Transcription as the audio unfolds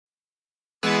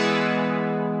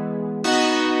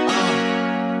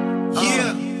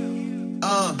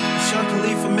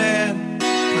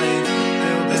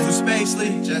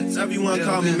whatever you wanna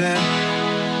call me, man.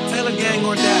 Taylor Gang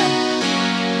or Die.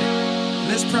 And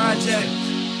this project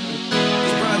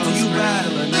is brought to you by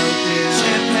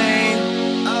Champagne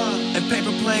and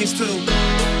Paper Planes too.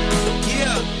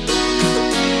 Yeah.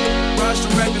 Rush the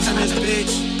records in this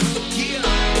bitch. Yeah.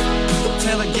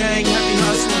 Taylor Gang, happy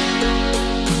hustling.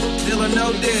 Deal or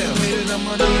no deal. Hated I'm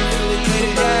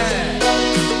unaffiliated. Yeah.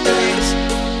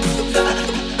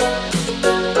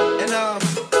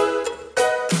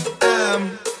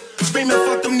 Screaming,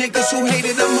 fuck them niggas who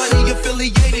hated, I'm money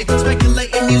affiliated.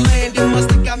 Speculating me landing,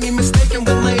 musta got me mistaken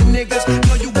with lame niggas.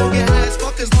 Know you won't get high as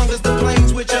fuck as long as the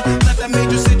plane's with ya. Left that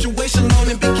major situation alone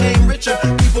and became richer.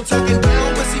 People talking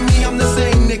down, but see me, I'm the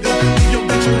same nigga. Leave your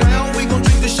bitch around, we gon'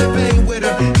 drink the champagne with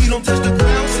her. You don't touch the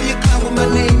ground, see a clown with my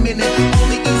name in it.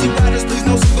 Only easy riders, please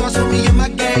no cigars for me and my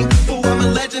gang. Fool, I'm a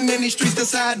legend in these streets,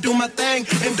 that's how I do my thing.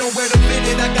 And don't wear the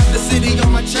fitted, I got the city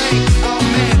on my chain. Oh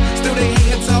man, still they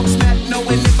hate and talk smack,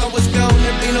 knowing if I was gone,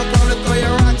 there'd be no throne to throw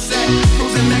your rocks at.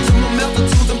 Cruising maximum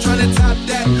altitudes, I'm trying to top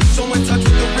that. So in touch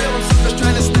with the real, I'm suckers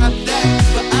trying to stop that.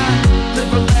 But I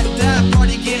live or let die,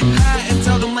 party get high, and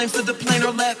tell them lames to the plane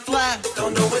or let fly.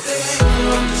 Don't know what they hate for,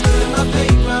 I'm just getting my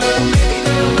paper. Maybe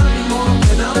they don't love me more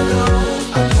when I'm gone.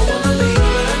 I don't wanna leave,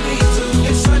 but I need to.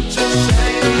 It's such a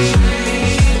shame.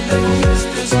 They gon' miss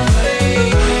this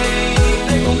plane.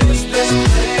 They gon' miss this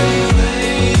plane.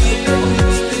 They gon'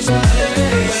 miss this plane.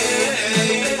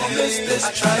 I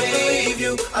try to leave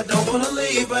you, I don't wanna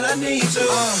leave, but I need to.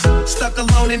 Stuck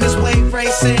alone in this wave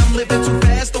race, say I'm living too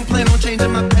fast, don't plan on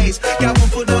changing my pace. Got one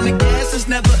foot on the gas, there's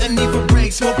never a need for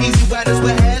brakes. Smoke easy riders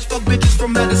with hash, fuck bitches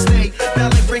from out of state.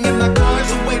 Ballet bringing my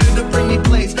cars, a waiter to bring me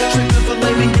plates. Tripping for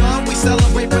lane and yard, we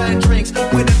celebrate buying drinks.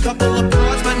 With a couple of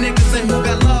broads, my niggas ain't who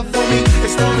got love for me.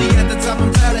 It's lonely at the top,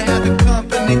 I'm tired of having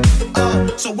company.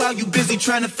 So while you busy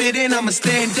trying to fit in, I'ma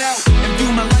stand out and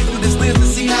view my life with this lens to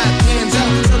see how it pans out.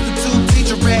 Substitute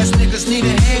teacher ass niggas need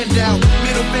a handout.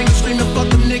 Middle finger screaming, fuck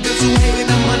them niggas who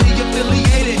hated, I'm money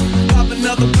affiliated. Pop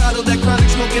another bottle, that chronic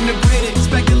smoking degraded.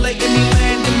 Speculating me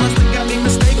landing, musta got me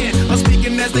mistaken. I'm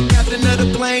speaking as the captain of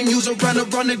the plane, use a runner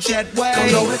on the jetway.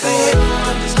 Don't know what they hate for,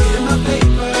 I'm just getting my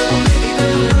paper. Maybe they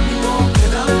don't love me more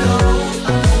when I'm gone.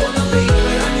 I don't wanna leave,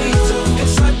 but I need to.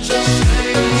 It's such a shame.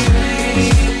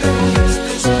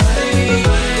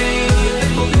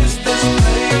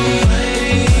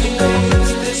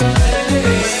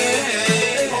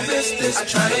 I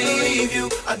try to leave you,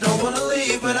 I don't wanna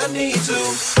leave, but I need to.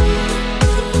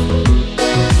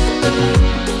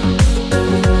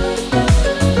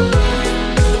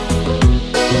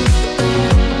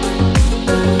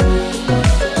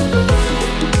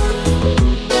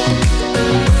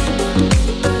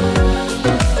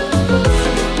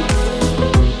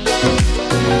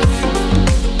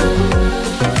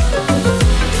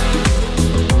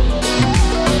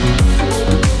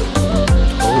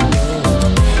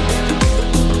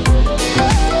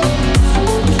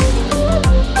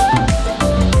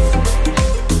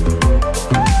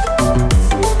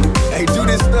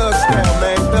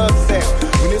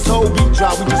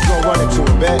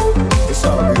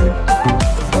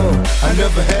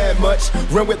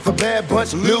 Run with the bad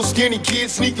bunch, little skinny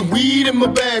kids sneaking weed in my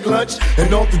bag lunch.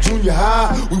 And off the junior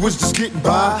high, we was just getting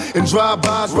by. And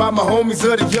drive-bys, ride my homies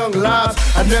of the young lives.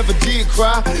 I never did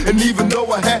cry, and even though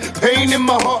I had pain in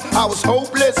my heart, I was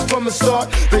hopeless from the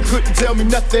start. They couldn't tell me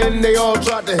nothing, they all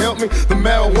tried to help me. The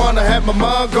marijuana had my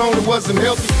mind gone, it wasn't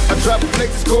healthy. I dropped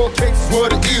places, cold cases, were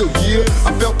the ill, yeah.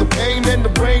 I felt the pain in the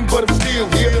brain, but I'm still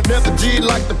here. Never did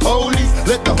like the police,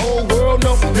 let the whole world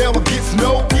know. Now I get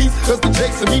no peace, cause they're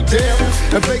chasing me down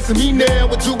and facing me now.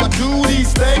 What do I do?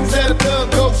 These things that a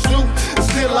thug goes through, and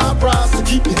still I rise to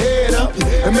keep your head up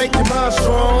and make your mind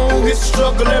strong. It's a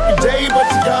struggle every day, but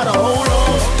you gotta hold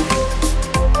on.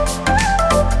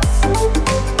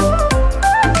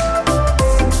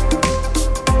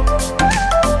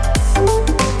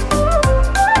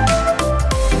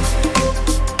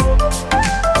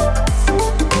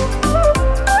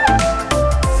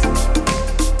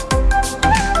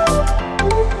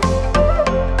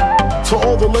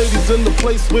 In the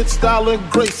place with style and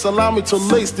grace, allow me to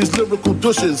lace these lyrical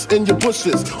douches in your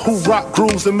bushes who rock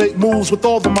grooves and make moves with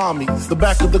all the mommies. The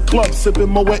back of the club sipping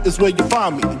Moet is where you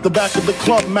find me. The back of the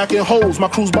club macking holes, my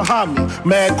crew's behind me.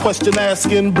 Mad question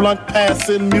asking, blunt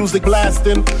passing, music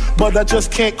blasting, but I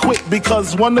just can't quit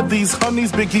because one of these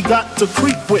honeys Biggie got to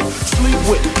creep with, sleep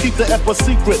with, keep the ep a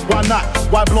secret. Why not?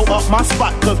 Why blow up my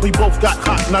spot? Cause we both got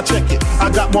hot. Now check it, I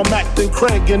got more Mac than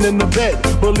Craig and in the bed.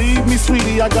 Believe me,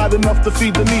 sweetie, I got enough to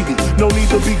feed the needy. No need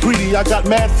to be greedy, I got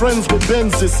mad friends with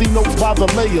Benzes. He knows by the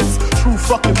layers, true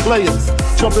fucking players.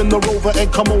 Jump in the Rover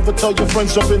and come over, tell your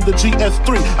friends jump in the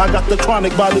GS3. I got the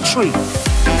chronic by the tree.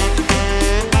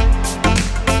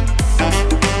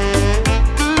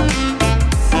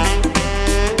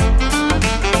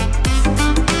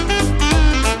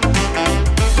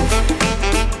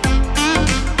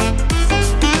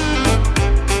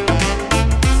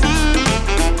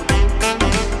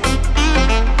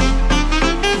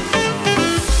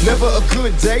 never a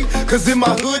good day. Cause in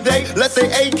my hood they let their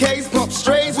AKs pump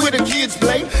strays where the kids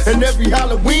play. And every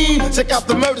Halloween, check out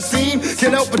the murder scene.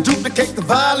 Can't help but duplicate the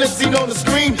violence seen on the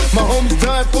screen. My homies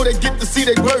dying before they get to see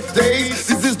their birthdays.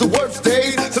 This is the worst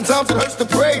days, sometimes it hurts to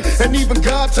pray. And even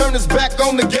God turned his back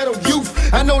on the ghetto youth.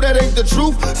 I know that ain't the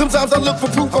truth, sometimes I look for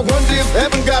proof. I wonder if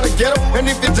heaven got a ghetto. And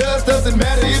if it does, doesn't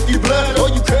matter if you blood or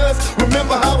you cuz.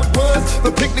 Remember how it was,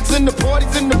 the picnics and the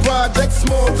parties in the projects.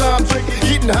 Small time drinking,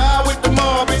 getting high with the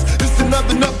Marbies. This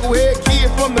another knucklehead kid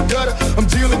from the gutter. I'm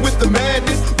dealing with the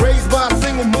madness, raised by a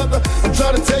single mother. I'm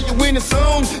trying to tell you when it's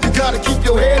on, you gotta keep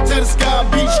your head to the sky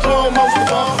and be strong most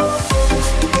of all.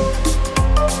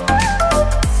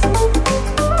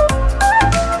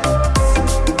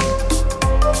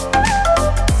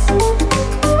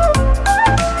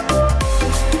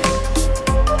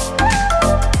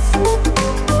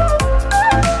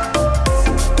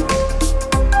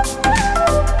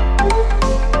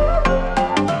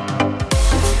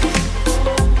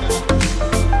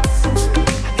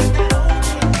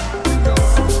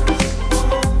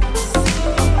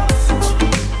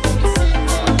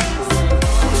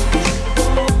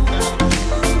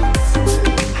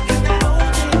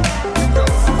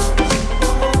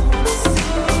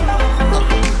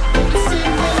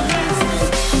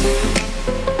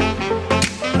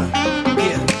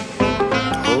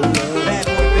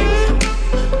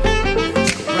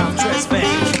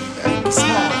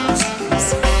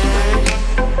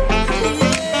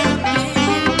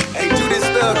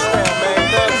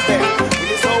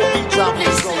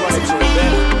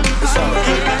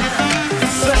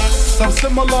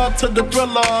 Similar to the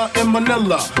Thriller in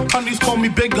Manila. Honeys call me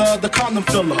bigger, the condom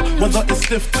filler. Whether it's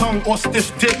stiff tongue or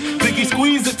stiff dick, Biggie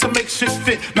squeeze it to make shit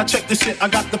fit. Now check this shit, I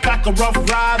got the pack of Rough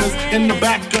Riders in the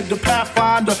back of the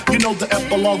Pathfinder. You know the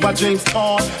epilogue by James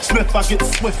Todd Smith. I get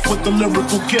swift with the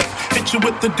lyrical gift. Hit you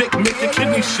with the dick, make your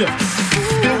kidney shift.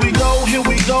 Here we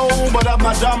go, but I'm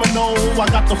not domino. I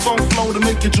got the funk flow to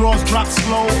make your drawers drop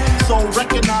slow. So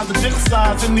recognize the dick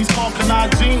size in these Hawkeye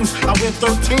jeans. I wear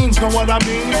 13s, know what I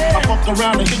mean? I fuck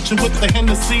around and hit you with the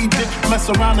Hennessy dick. Mess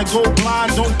around and go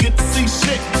blind, don't get to see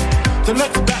shit. The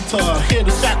next batter, here to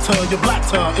shatter your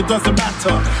blatter, it doesn't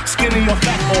matter. Skinny or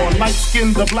fat or light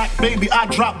skinned or black, baby, I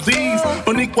drop these.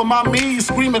 Boniqua my me,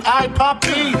 screaming I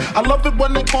poppy. I love it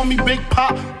when they call me Big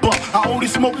Pop, but I only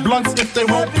smoke blunts if they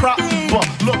roll prop. But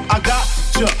look, I got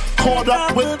ya caught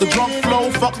up with the drunk flow.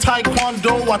 Fuck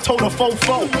taekwondo, I told a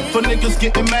fofo. For niggas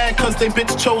getting mad cause they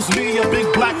bitch chose me, a big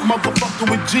black motherfucker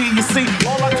with G. You see,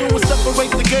 all I do is separate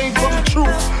the game from the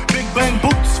truth. Big bang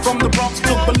boots from the Bronx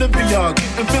to Bolivia,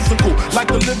 getting physical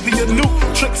like Olivia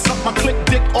Newt. Tricks up my click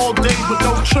dick all day with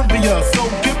no trivia. So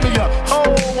give me a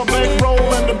a bankroll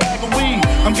and a bag of weed.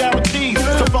 I'm guaranteed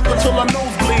to fuck until I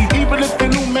nosebleed. Even if the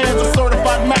new man's a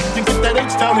certified Mac, you get that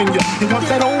H down in you. You want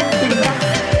that old thing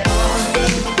back?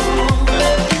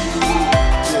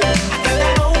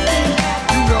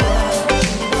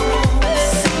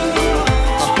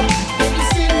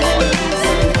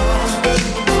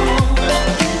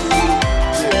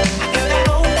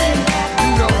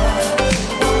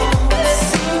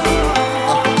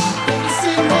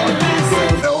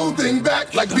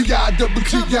 Like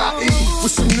B-I-double-G-I-E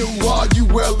with some new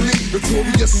R-U-L-E.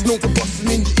 Notorious is known for busting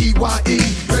in your E-Y-E.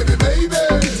 Baby,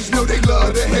 bitches know they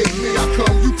love to hate me. How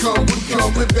come you come with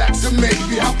coming back to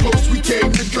maybe? How close we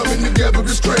came to coming together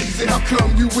is crazy. How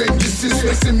come you and your sis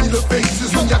make similar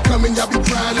faces? When y'all come and y'all be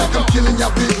crying like I'm killing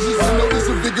y'all bitches. I know there's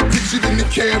a bigger picture than the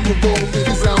camera rolling.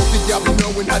 Cause I don't think y'all be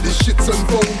knowing how this shit's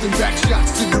unfolding. Back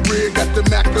shots to the rear, got the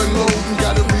Mac unloading.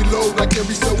 Gotta reload like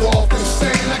every so often.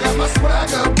 Saying I got my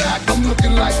swagger back, I'm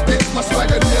looking like this, my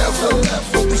swagger never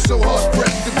left. Don't be so hard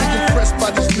pressed to be impressed by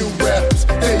these new rappers.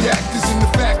 They actors and the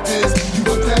fact is, you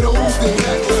want that old thing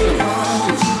back.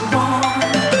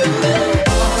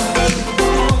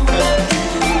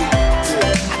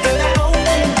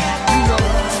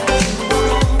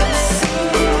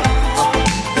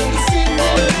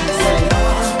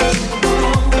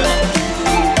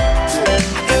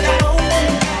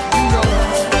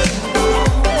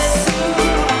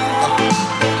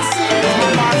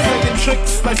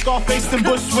 Like Scarface and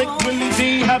Bushwick, Willie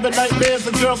D, having nightmares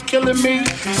of girls killing me.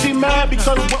 She mad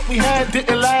because what we had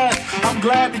didn't last. I'm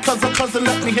glad because her cousin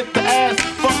let me hit the ass.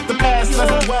 Fuck the past,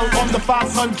 let's well on the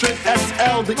 500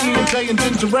 SL, the E and J and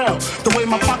ginger ale. The way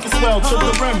my pockets swell to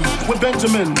the rim with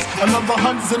Benjamins. Another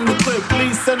hund's in the crib,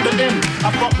 please send it in.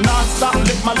 I fuck non-stop,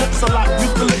 lick my lips a lot.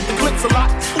 Used to lick the clips a lot,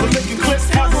 but licking clips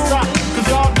has to stop. Cause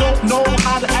y'all don't know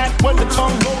how to act when the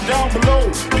tongue go down below.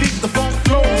 Keep the funk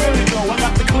flow, really go. I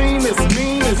got the cleanest,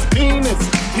 meanest penis.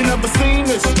 You never seen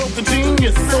this, stroke of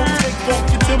genius. So take off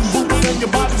your Tim boots and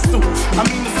your bodysuit. I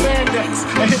mean the spandex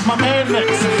and hit my man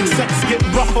next. Sex get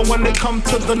rougher when they come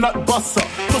to the nut buster.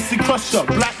 Pussy crusher,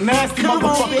 black nasty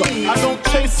motherfucker. I don't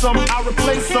chase them, I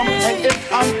replace them. And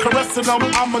if I'm caressing them,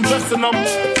 I'm undressing them.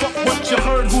 Fuck what you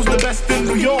heard, who's the best in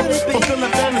New York?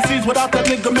 Fulfilling fantasies without that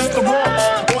nigga Mr.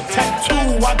 Raw. Or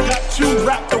tattoo, I got you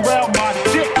wrapped around my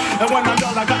dick. And when I'm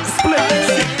done, I got to split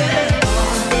shit.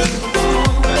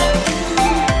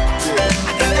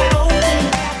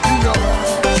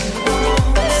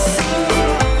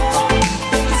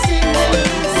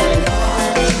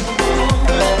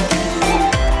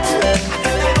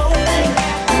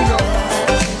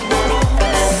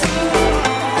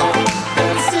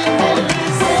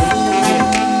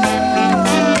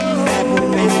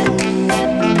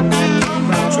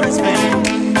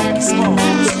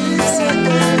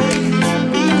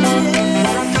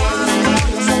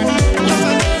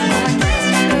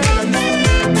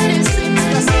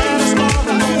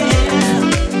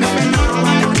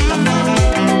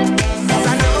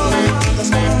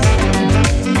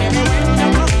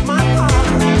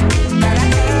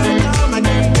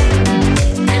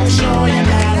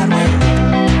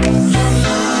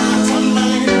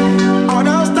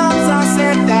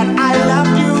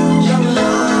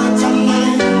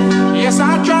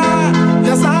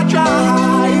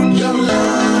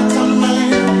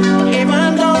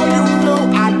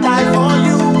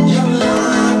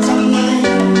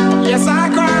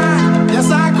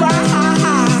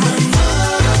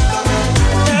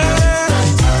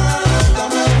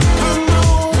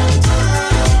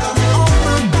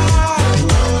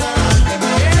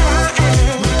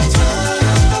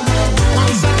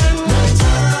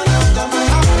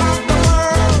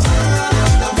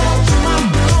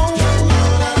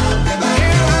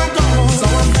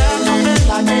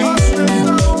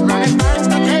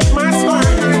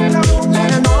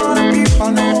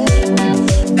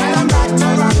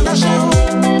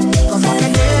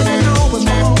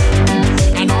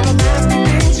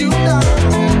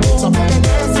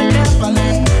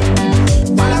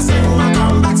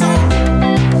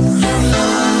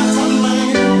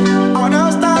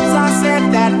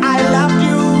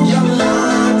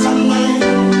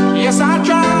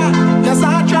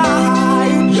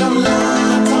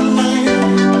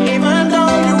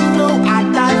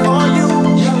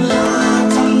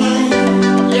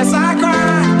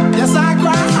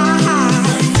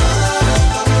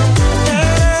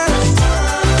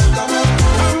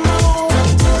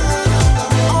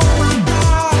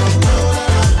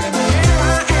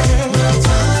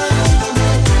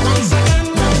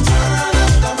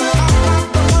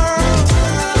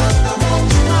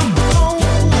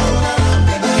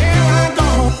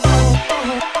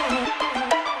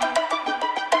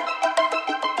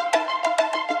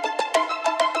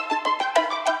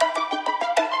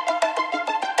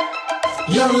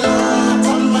 Your love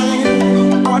to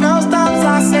me. All those times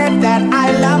I said that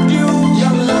I loved you.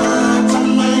 Your love to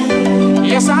me.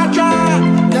 Yes, I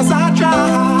tried. Yes, I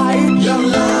tried. Your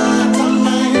love to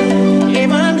me.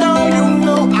 Even though you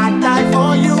know I'd die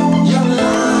for you. Your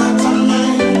love to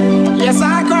me. Yes,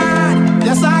 I cried.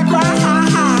 Yes, I cried.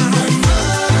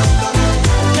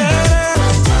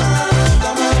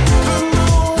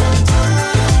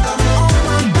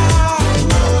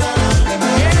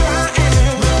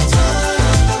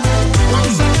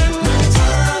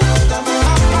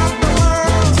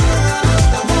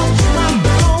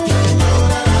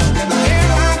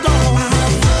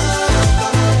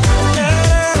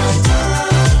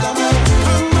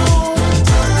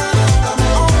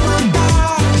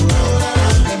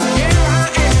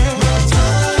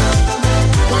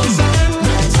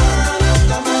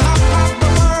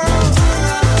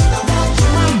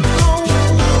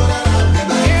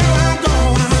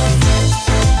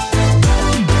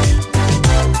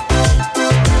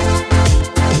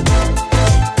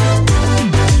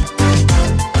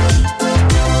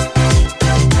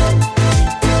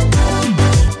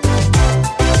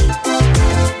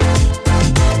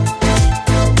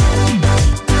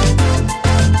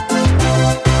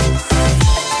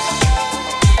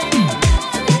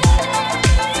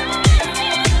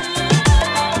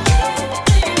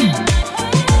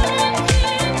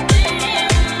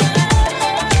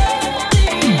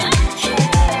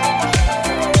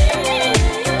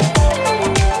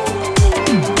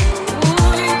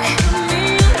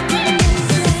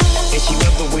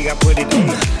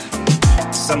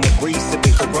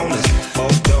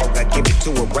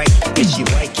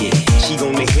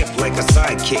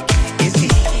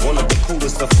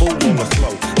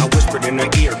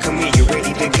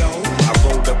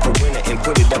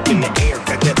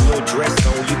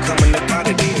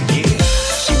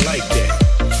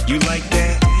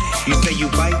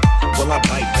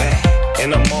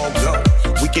 and I'm all go.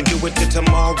 We can do it till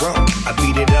tomorrow. I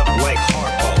beat it up like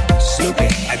Harpo. Snoopy,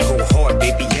 I go hard,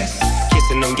 baby, yes.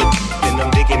 Kissing on your then I'm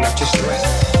digging out your stress.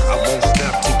 I won't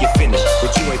stop till you finish,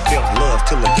 but you ain't felt love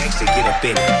till a gangster get up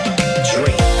in it.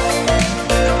 Dream.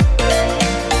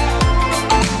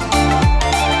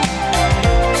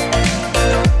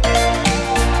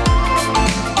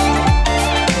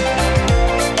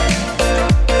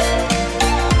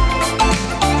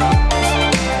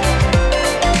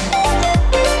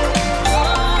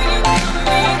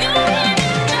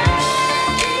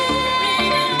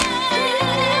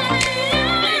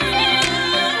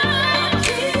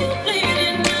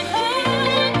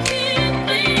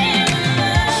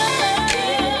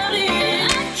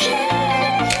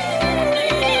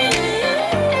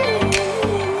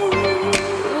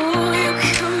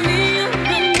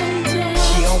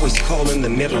 In the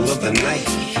middle of the night,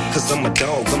 cause I'm a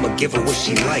dog, I'ma give her what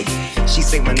she like. She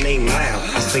say my name loud,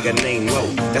 I say her name low.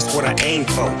 That's what I aim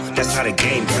for, that's how the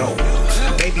game go.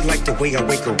 Baby like the way I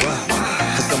wake her up,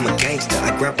 cause I'm a gangster.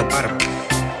 I grab her by the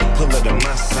pull her to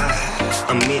my side.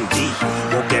 I'm in deep,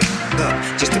 woke that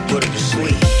up just to put her to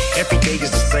sleep. Every day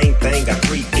is the same thing, I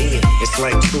creep in. It's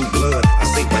like true blood, I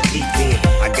sink my teeth in.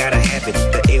 I gotta have it,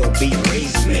 the LB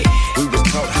raised me. We was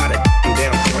taught how to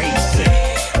down crazy.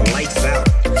 Lights out,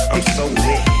 I'm so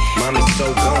lit, mommy's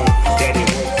so gone, daddy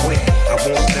won't quit. I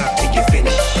won't stop till you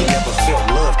finish. You never felt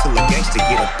love till a gangster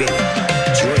get up in it.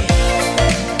 Dream.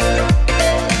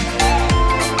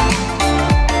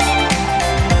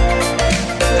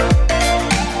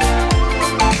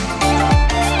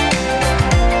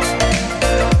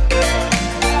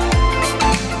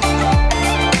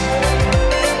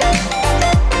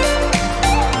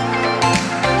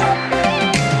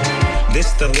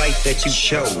 This the life that you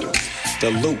chose. The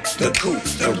loop, the coupe,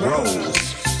 the rose.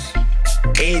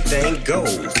 Anything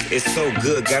goes. It's so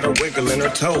good, got her wiggling her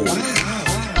toes.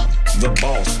 The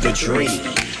boss, the dream.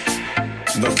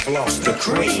 The floss, the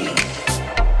cream.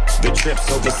 The trips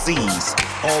overseas.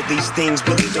 All these things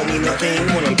really don't mean nothing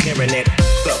when I'm tearing that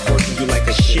up, working you like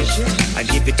a shit. I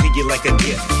give it to you like a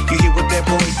gift. You hear what that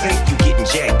boy say? You getting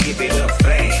jacked, give it up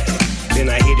fast. Then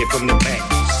I hit it from the back.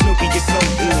 Snoopy, you're so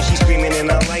good. She's screaming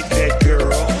and I like that girl.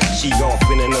 She off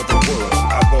in another world.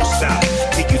 I won't stop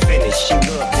till you finish. She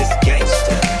love this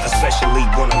gangster, especially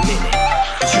when I'm in it.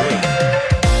 Dream.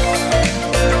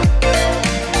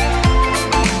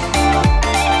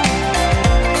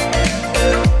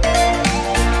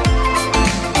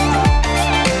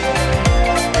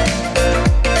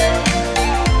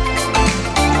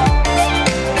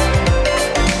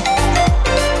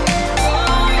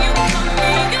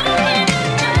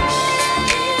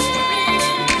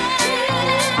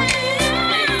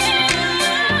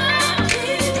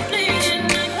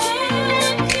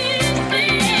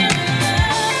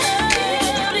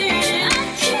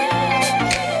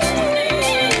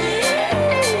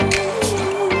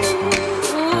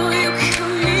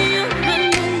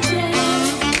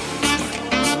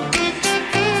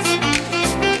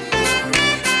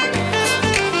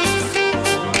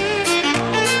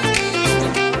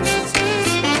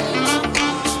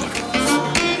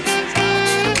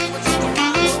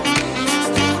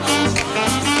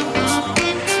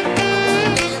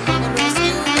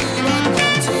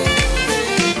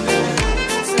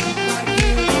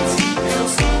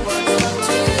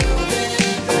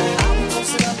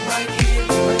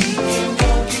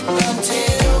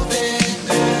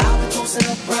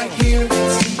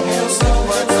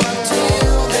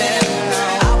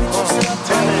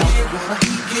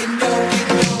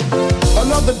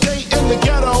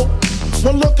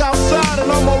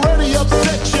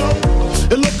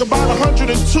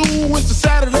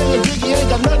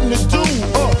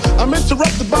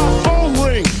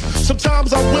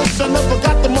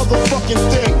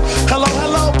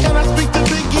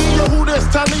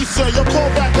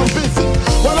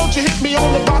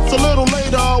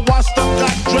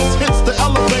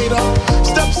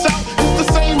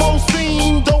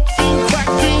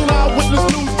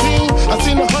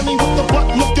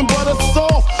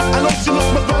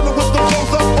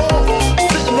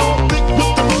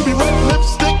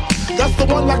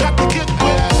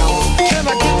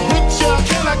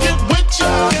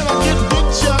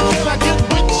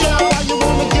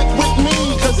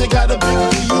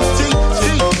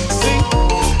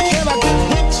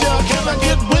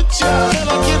 Can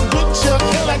I get with ya?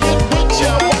 Can I get with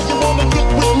ya? Why you wanna get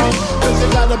with me?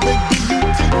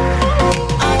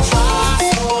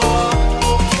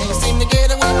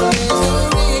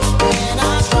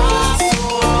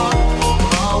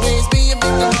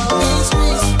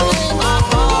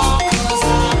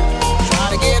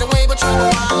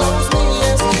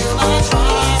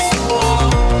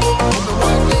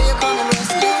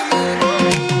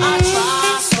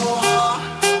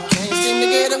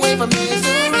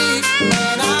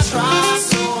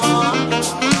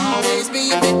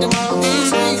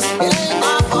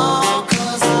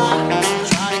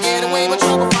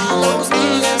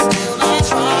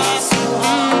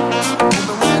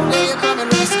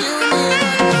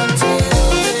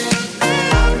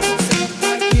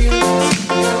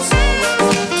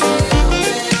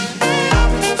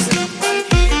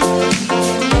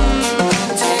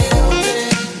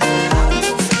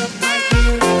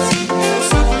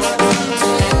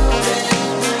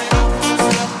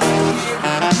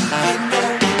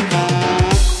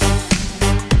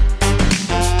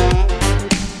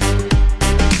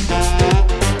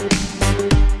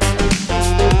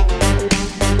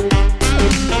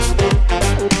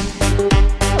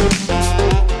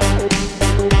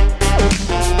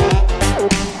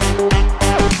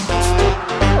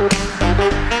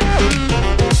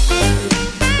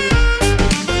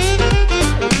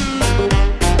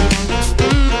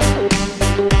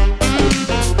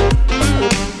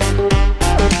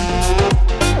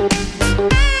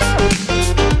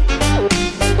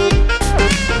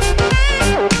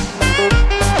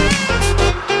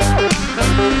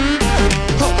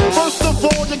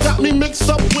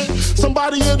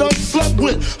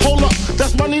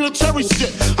 need a cherry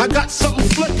shit. I got something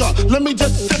slicker. Let me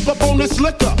just sip up on this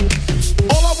liquor.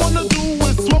 All I wanna do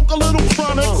is smoke a little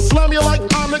chronic, slam you like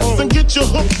Onyx, and get you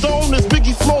hooked on this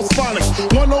Biggie Smalls phonics.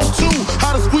 102,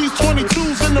 how to squeeze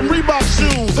 22s in them Reebok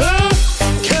shoes.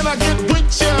 Can I get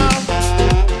with ya?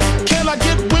 Can I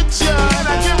get with ya? Can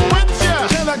I get with ya?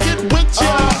 Can I get with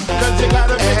ya? Cause you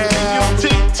gotta make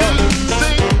B-U-T-T-C.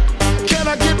 Can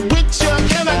I get with ya?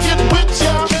 Can I get with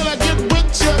ya? Can I get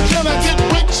with ya? Can I get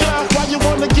with ya? Why you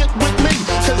wanna get with me?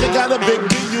 Cause you got a big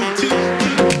B-U-T-T.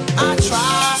 I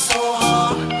try so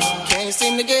hard, can't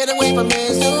seem to get away from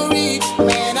misery.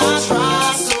 Man, I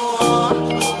try so hard,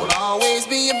 will always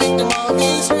be a victim of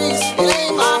these streets. It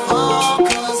ain't my fault,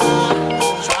 cause I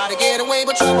try to get away,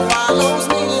 but trouble follows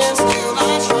me. And still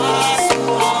I try so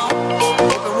hard,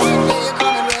 hoping one day you'll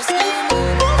come and rescue me.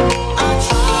 I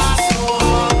try so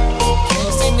hard,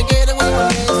 can't seem to get away from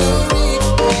misery.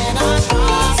 Man, I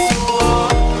try so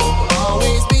hard, will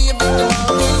always be a victim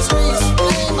of these streets. It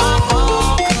ain't my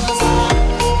fault, cause I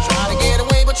try to get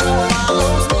away, but trouble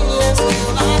follows me. And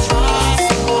still I try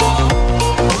so hard,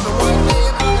 hoping one day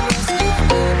you'll come and rescue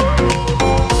me.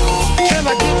 Can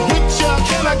I get with ya?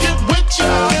 Can I get with ya?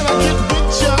 Can I get with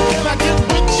ya? Can I get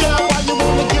with ya? Why you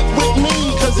wanna get with me?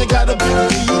 Cause you got a big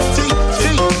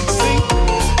B-U-T-T-C.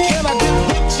 Can I get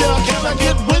with ya? Can I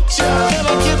get with ya? Can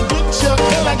I get with ya?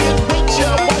 Can I get with ya?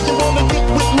 Why you wanna get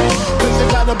with me? Cause you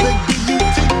got a big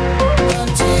B-U-T.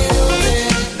 Until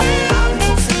then, I'm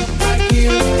gonna sit right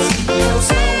here and feel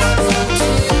so much.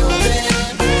 Until then,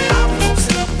 I'm gonna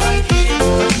sit right here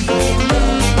and feel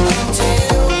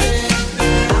until then,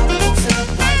 I'm gonna sit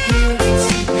right here and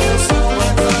feel so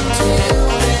much. Until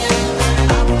then,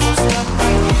 I'm gonna sit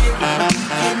right here and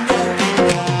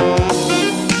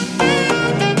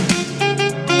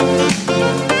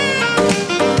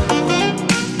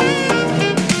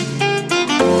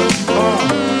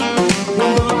When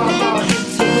the la-la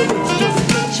hits the lyrics, just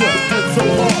split ya. Head so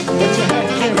hard that your hat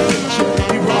can't fit ya.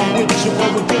 He ride with ya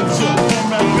or against ya.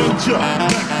 Come and bend ya.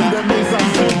 Back to that maze I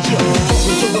sent ya.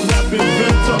 Talking to the rap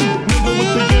inventor. Nigga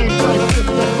with the game type, hit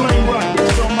that flame right.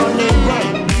 Spell my name right.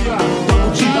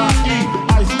 B-I-double-G-I-E.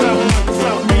 Iced out, knocked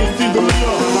out, me and see the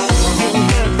Leo. I'm getting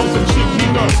head for some chick he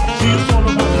knows. See, it's all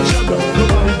about each other.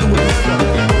 Nobody do it better.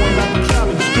 Going out to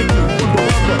Cali, strictly for the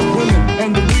weather. Women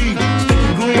and the weed,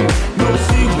 sticky green. No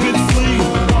seeds, bitch sleeves.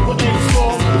 Papa ain't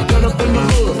soft, get up in the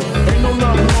hood. Ain't no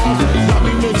love lost. Got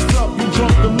me mixed up, you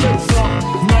drunk the licks up.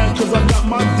 Mad cause I got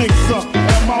my dick sucked.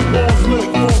 And my balls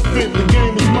licked, won't fit, the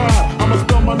game is mine. I'ma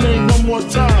spell my name one more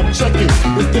time, check it.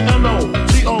 It's the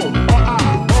N-O-G-O-R-I-O-U-S.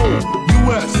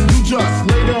 You just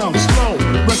lay down slow.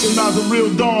 Recognize a real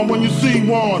dawn when you see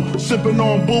one. Sipping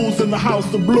on booze in the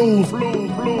house of blues. I'm going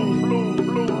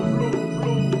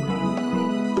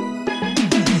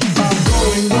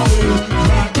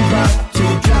back to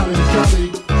Cali, Cali.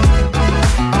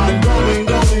 I'm going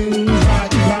back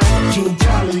to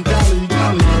Cali, Cali,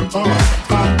 Cali.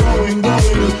 I'm going back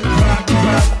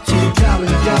to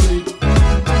Cali, Cali.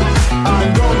 I'm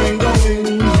going back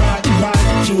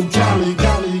to Cali,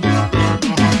 Cali.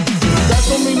 That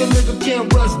don't mean a nigga can't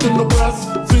rest in the West.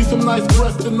 See some nice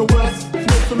breasts in the West.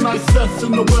 Smoke some nice sets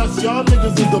in the West. Y'all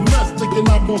niggas is a mess, thinking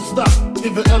I'm gon' stop.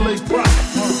 Even LA prop.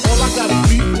 All I got is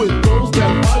beef with those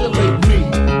that violate me.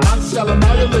 I shall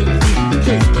annihilate thee.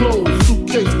 Case closed,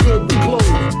 suitcase filled with clothes.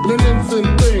 Linens and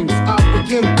things, I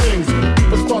begin things.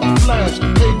 People start to flash.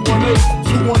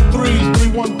 818-213s,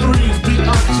 313s,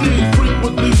 B.I.G.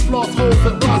 Frequently floss holes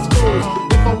at Roscoe's.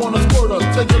 If I want a squirter,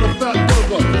 taking a fat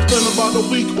burger. Spend about a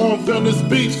week on Venice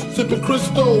Beach, sipping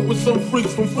Crisco with some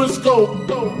freaks from Frisco.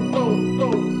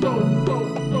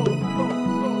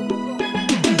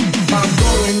 I'm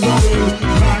going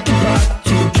back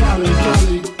to Cali,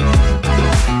 Cali.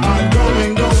 I'm going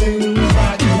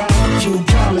back to Cali,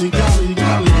 Cali,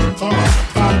 Cali.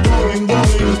 I'm going back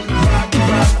to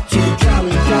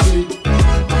Cali, Cali.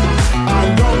 I'm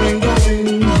going back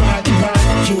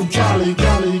to Cali,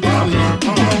 Cali, Cali.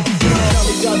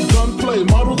 Cali got gunplay,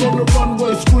 models on the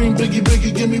runway, scream Biggie,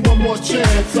 Biggie, give me one more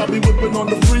chance. I'll be whipping on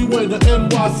the freeway, the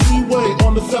NYC way,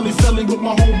 on the celly with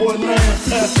my homeboy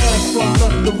Lance. Ass from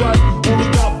left to right, only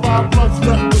got 5 blunts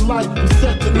left to light. We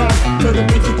set the night, met a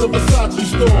bitch at the Versace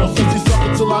store. Said she's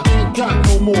something till I ain't got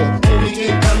no more. Only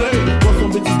in LA, what's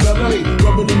some bitches ballet,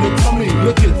 rubbing in the tummy,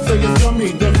 lick it, say it's yummy.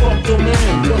 Then fuck your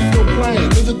man, what's your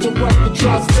plan? Is it to rock the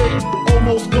tri-state?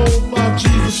 Almost gold, 5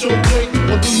 G's a show date.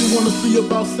 Or do you wanna see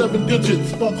about 7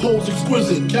 digits? Fuck hoes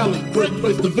exquisite, Cali, great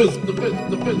place to visit. I'm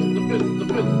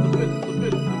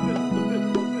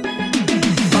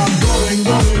going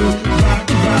back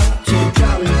to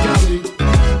Cali, Cali.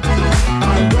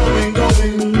 I'm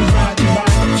going back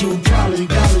to Cali,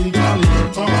 Cali,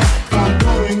 Cali.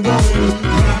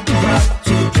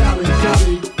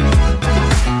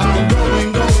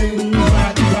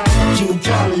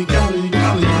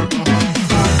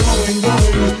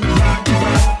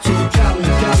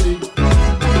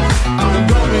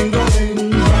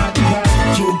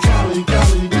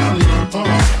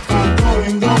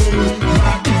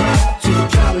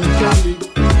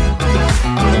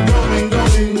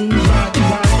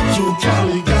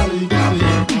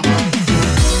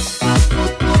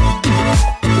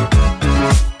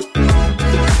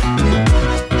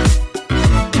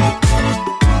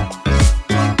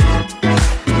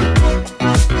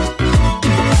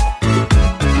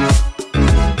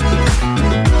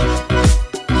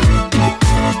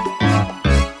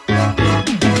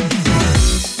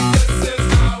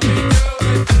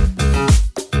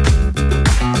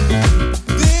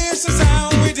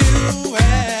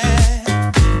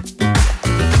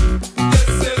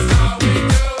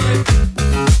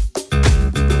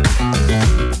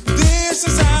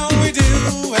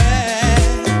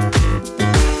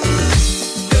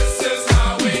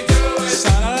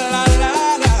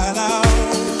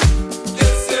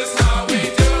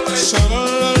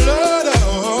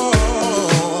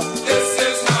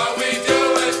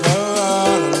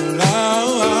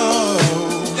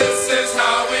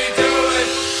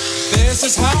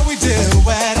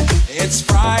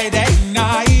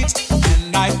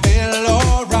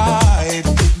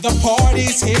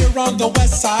 the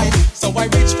west side. So I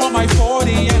reach for my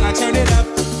 40 and I turn it up.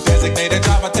 Designated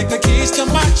driver, take the keys to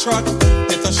my truck.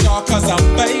 Hit the shawl cause I'm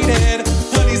faded.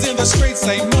 Honey's in the streets,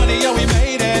 say money, yo, we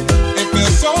made it. It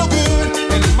feels so good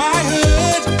in my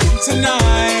hood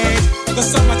tonight. The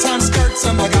summertime skirts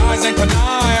and the guys ain't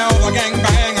denial. The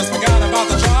gangbangers forgot about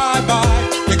the drive-by.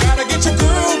 You gotta get your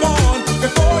groove on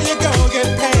before you go get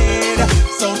paid.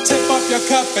 So tip up your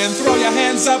cup and throw your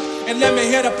hands up and let me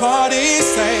hear the party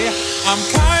say, I'm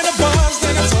kinda buzzed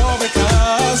and it's all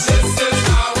because this is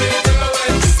how we do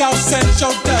it. South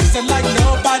Central does it like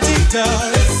nobody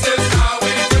does. This is how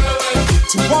we do it.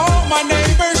 To all my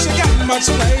neighbors, you got much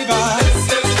flavor.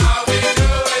 This is how we do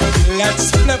it.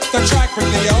 Let's flip the track,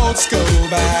 bring the old school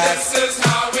back. This is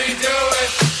how we do it.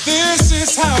 This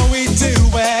is how we do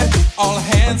it. All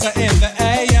hands are in the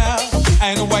air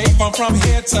and wave from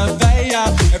here to there.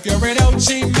 If you're an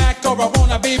OG Mac or a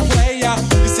wannabe player,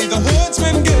 you see the hood's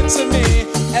been good to me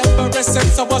ever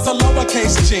since I was a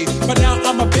lowercase G. But now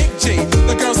I'm a big G.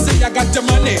 The girls see I got the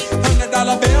money,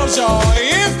 $100 bills, y'all.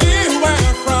 If you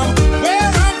were from where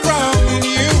I'm from, then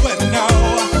you would know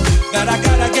that I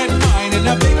gotta get mine in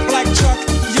a big black truck.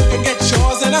 You can get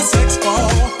yours in a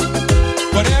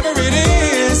 6-4. Whatever it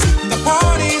is, the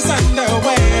party's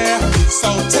underway. So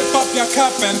tip up your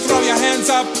cup and throw your hands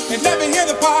up and let me hear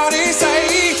the party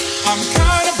say, I'm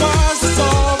kinda buzzed, it's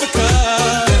all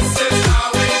because this is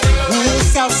how we do it.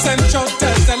 South Central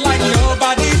does it like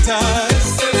nobody does.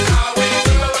 This is how we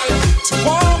do it. To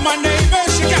all my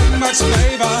neighbors, you got much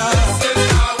flavor. This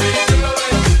is how we do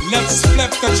it. Let's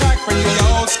flip the track, bring the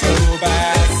old school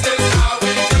back. This is how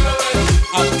we do it.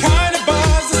 I'm kinda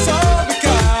buzzed, it's all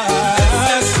because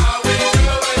this is how we do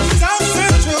it. South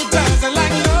Central does it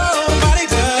like nobody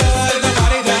does.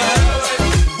 Nobody does.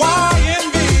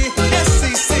 YNB,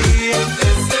 SEC.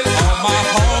 All my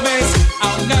homies,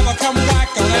 I'll never come back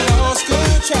on that old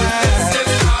school track.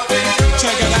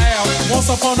 Check it out. Once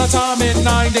upon a time in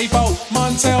 94,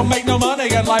 Montel make no money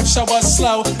and life show was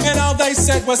slow. And all they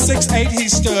said was 6'8" he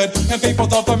stood. And people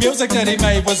thought the music that he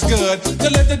made was good. They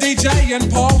lived the DJ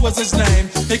and Paul was his name.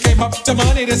 He came up to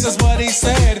money, this is what he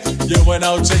said. You and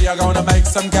OG are gonna make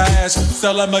some cash.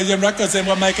 Sell 1 million records and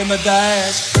we're making the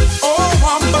dash. Oh,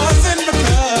 I'm buzzing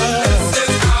because this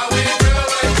is how we do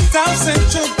it. South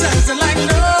Central does it like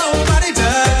nobody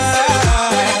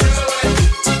does.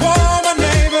 To all my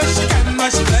neighbors, you got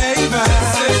much flavor.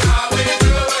 This is how we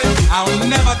do it. I'll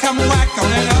never come back on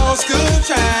that old school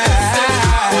track.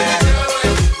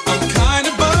 I'm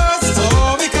kinda buzzed, it's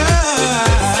all because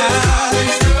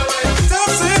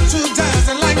South Central does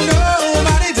it like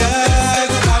nobody does.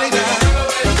 Nobody does.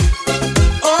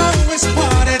 Oh, it's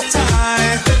party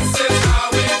time. This is how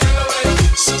we do it.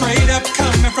 Straight up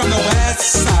coming from the west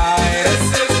side.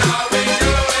 This is how we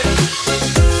do it.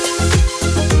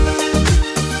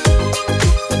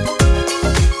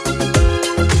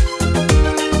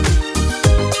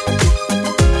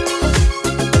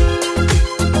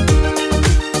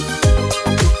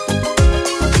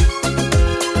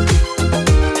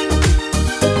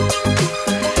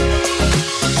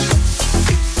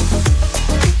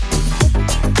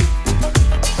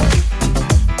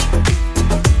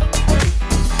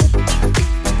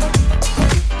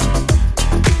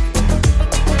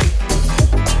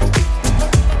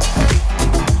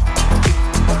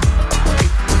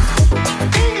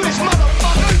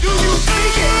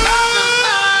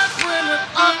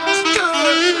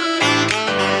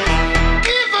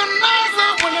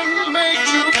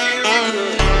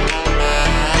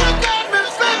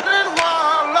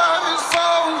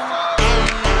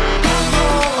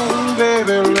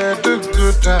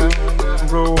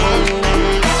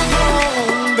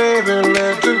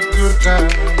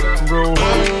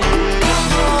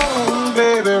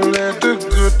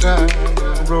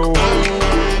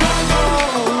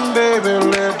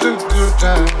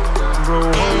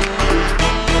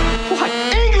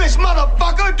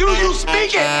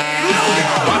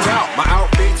 Watch out, my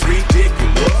outfit's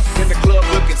ridiculous. In the club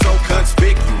looking so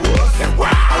conspicuous. And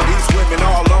wow, these women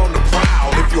all on the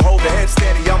prowl. If you hold the head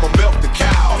steady, I'ma milk the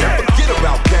cow. Forget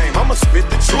about game, I'ma spit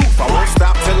the truth. I won't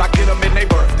stop till I get them in their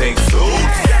birthday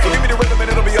suits. So give me the rhythm and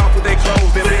it'll be off with their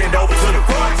clothes. Then bend over to the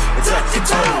front and touch your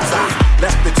toes. I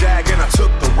left the jag and I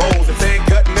took the rolls. If they ain't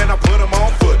cutting, then I put them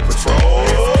on foot patrol.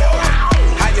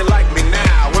 How you like me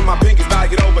now when my pinky's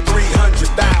valued over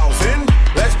 300,000?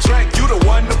 Let's drink, you the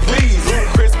one to please.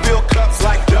 Chris fill cups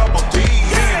like double D.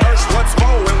 Hirsch once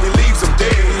more when we leave some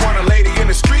dead. We want a lady in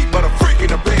the street, but a freak in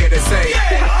the bed. They say,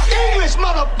 English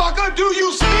motherfucker, do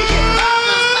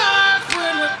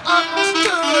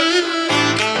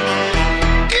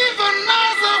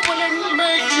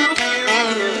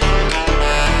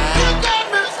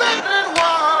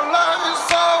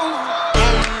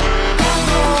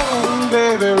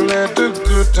baby, let the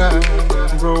good time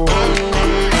roll on.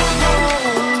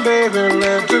 Baby,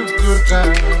 let the good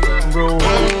time roll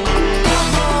on.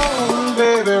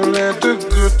 Baby, let the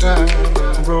good time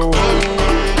roll on.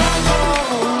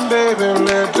 Baby,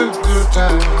 let the good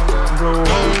time roll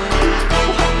on.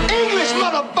 English,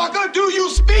 motherfucker, do you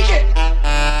speak it?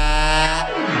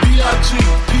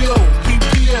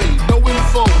 B-I-G-P-O-P-P-A, no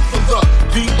info for the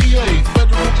DEA.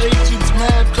 Federal agents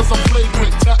mad cause I'm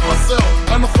flagrant. Tap myself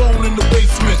and the phone in the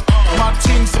basement. My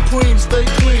team supreme, stay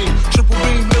clean. Triple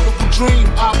beam, lyrical dream.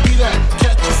 I'll be that.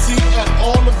 Catch a seat at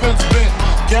all events bent.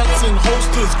 Gats and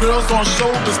holsters, girls on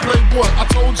shoulders. Playboy, I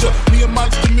told ya, me and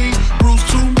Mike's to me. Bruise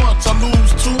too much, I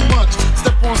lose too much.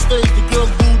 Step on stage, the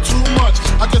girls boo too much.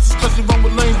 I guess it's cause you run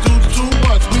with lame dudes too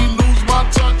much. We lose my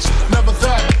touch, never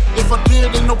that. If I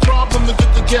did, ain't no problem to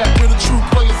get the gap where the true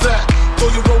players at. Throw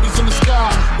your rollies in the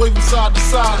sky, wave them side to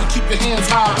side, and keep your hands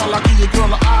high while I give your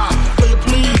girl an eye. Play it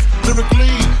please,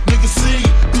 lyrically, niggas see.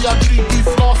 B.I.G.B.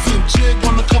 flossing, jig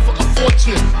on the cover of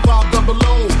Fortune. 500,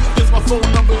 here's my phone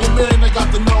number, your man, I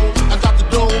got the know. I got the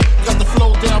dough, got the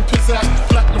flow down, pizzazz.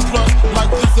 Platinum plus, like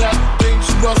this at.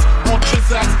 Dangerous, on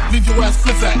Trizac, leave your ass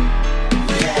flizzat.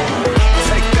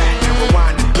 Take that and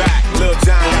rewind it back. Lil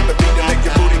John got the beat to make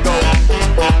your booty go.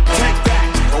 Take that,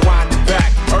 rewind it back.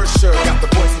 Ursher got the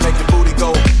voice to make your booty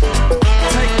go.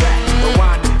 Take that,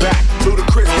 rewind it back.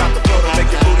 Ludacris got the flow to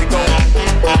make your booty go.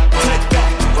 Take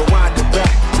that, rewind it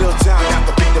back. Lil John got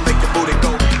the beat to make your booty go.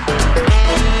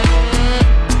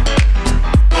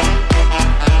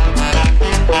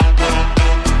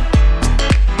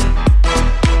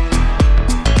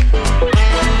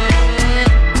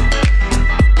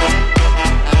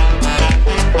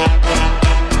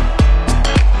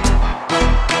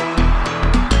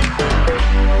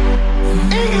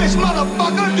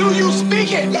 Motherfucker, do you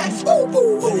speak it? Yes.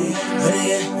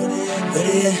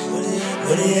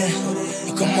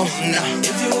 Come on now.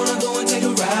 If you wanna go and take a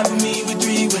ride with me, with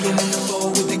three women in the four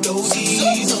with the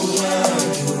goatees, oh, how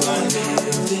do I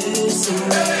live this way?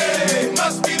 Hey,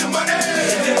 must be the money.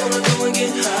 If you wanna go and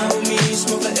get high with me,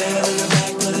 smoke a L in the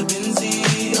back of the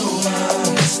Benzie, oh,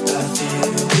 how must I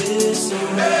feel this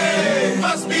way? Hey,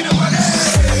 must be the money.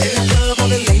 In the club on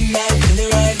a late night, feeling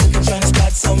right, looking trying to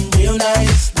spot something real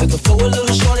nice. Looking for a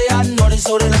little shorty, I know this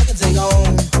so that I can take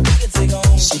home.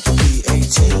 She could be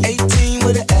 18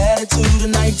 with an attitude of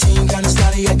 19, kinda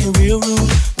snotty, acting real rude.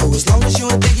 But as long as you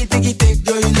a thick,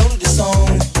 girl, you know the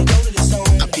song.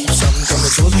 I peep something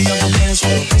coming towards me on the dance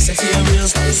floor. Sexy and real,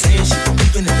 still saying she been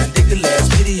peeping, and I dig the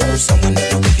last video. Someone that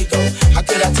a week ago. How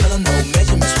could I tell her no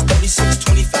measurements was 36,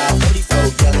 25, 34?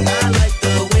 Girl, I like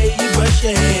the way you brush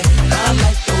your hair. I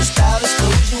like those stylish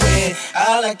clothes you wear.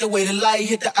 I like the way the light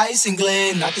hit the ice and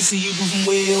glint. I can see you moving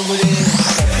way over there.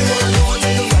 If you wanna go and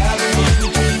take a ride with me, we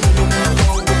can move in the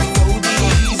road with the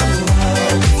goatees. Oh, how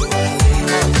do I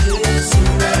live this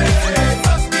way?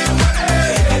 Must be the money.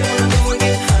 If you wanna go and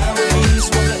get high with me,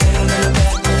 smoke a L in the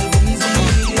back of the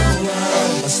Benzie. Oh,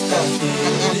 how must I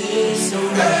feel this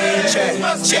way?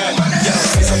 Check, yo,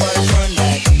 say somebody front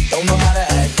like, don't know how to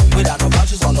act. Without no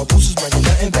vouchers on no boosters, bringing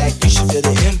nothing back. You should feel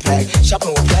the impact.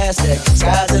 Shopping with plastic,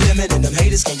 sky's the limit, and them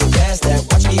haters can't get past that.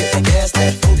 Watch me if they gas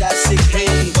that. Full got 6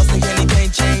 rings, busting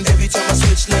anything change every time I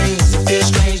switch lanes. It feels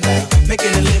strange now,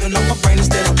 making a living on my brain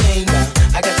instead of cane now.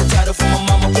 I got the title from my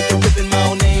mama, put the whip in my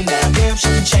own name now. Damn,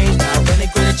 shit can change now. Running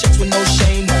credit checks with no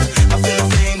shame now. I feel the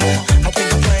fame now, I can't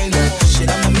complain now. Shit,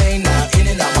 I'm the main now, in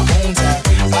and out my own time.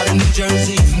 Out of New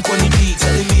Jersey, from Quinny B,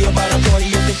 telling me about a party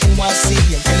at the NYC.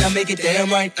 And can I make it damn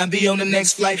right? I'll be on the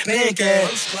next flight, pancake,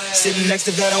 sitting next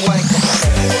to that white. If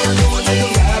you wanna go and take a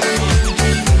ride with me, we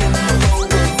can move in the road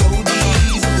with the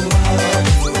goatees. Oh, how do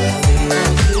I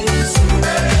live this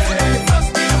way? Must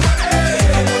be the money.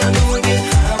 If you wanna go and get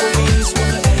high with me,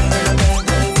 smoke a L in the back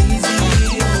of the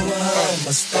Benzie. Oh, how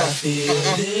must I feel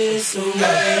this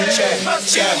way?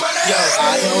 Check, yo,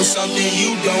 I know something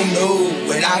you don't know,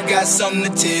 and I got something to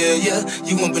tell ya.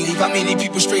 You won't believe how many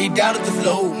people straight out of the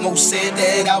flow. Most said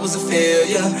that I was a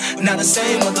failure. Now the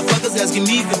same motherfuckers asking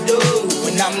me for dough.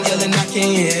 When I'm yelling, I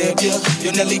can't help ya.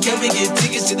 Yo, Nelly, can we get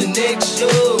tickets to the next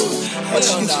show? What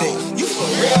you think? You for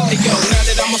real? Hey, yo, now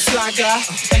that I'm a fly guy,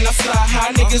 and I fly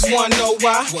high, niggas wanna know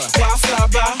why. Why I fly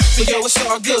by? But yo, it's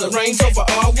all good. Rain's over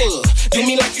all wood. Do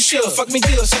me like you should. Fuck me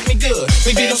good, suck me good.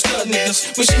 We be them stud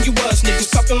niggas. Wishing you was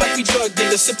niggas. Popping like we drug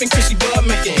dealers. Sipping Chrissy Bud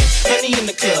making honey in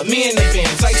the club. Me and the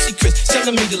bands. Icy Chris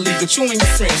telling me to leave with you and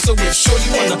your friends. So if shorty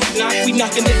wanna knock, we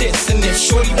knocking to this. And if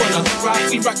shorty wanna rock,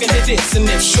 we rocking to this. And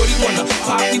if shorty wanna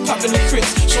pop, we popping the Chris.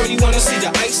 Shorty wanna see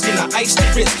the ice, then I ice the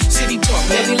wrist. City talk,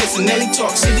 Nelly listen, Nelly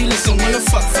talk. City listen, wanna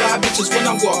fuck fly bitches when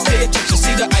I walk. Pay attention,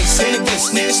 see the ice in the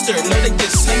glitz. Niggas stir, know they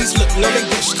diss. Ladies look, know they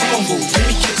wish. Come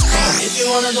If you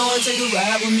wanna go and take a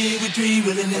ride with me, with three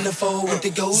willing in the four with the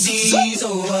goldies.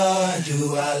 Oh, why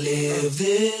do I live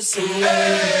this way?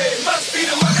 Hey, must be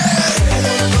the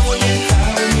money.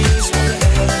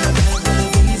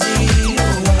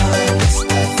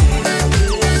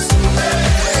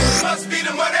 Must be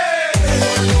the money.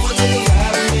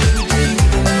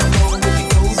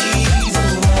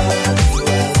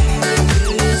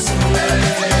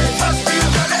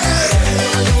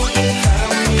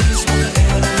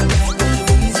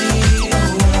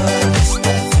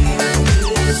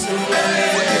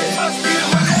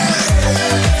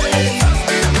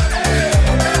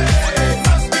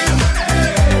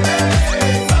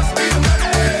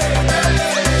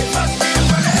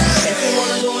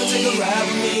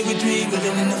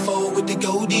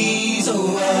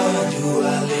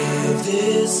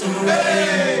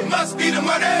 Hey, must be the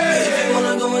money. If you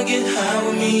wanna go and get high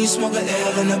with me, smoke a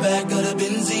L in the back of the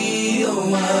Benzie. Oh,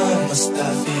 why must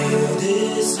I feel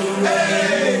this way?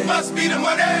 Hey, must be the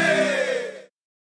money.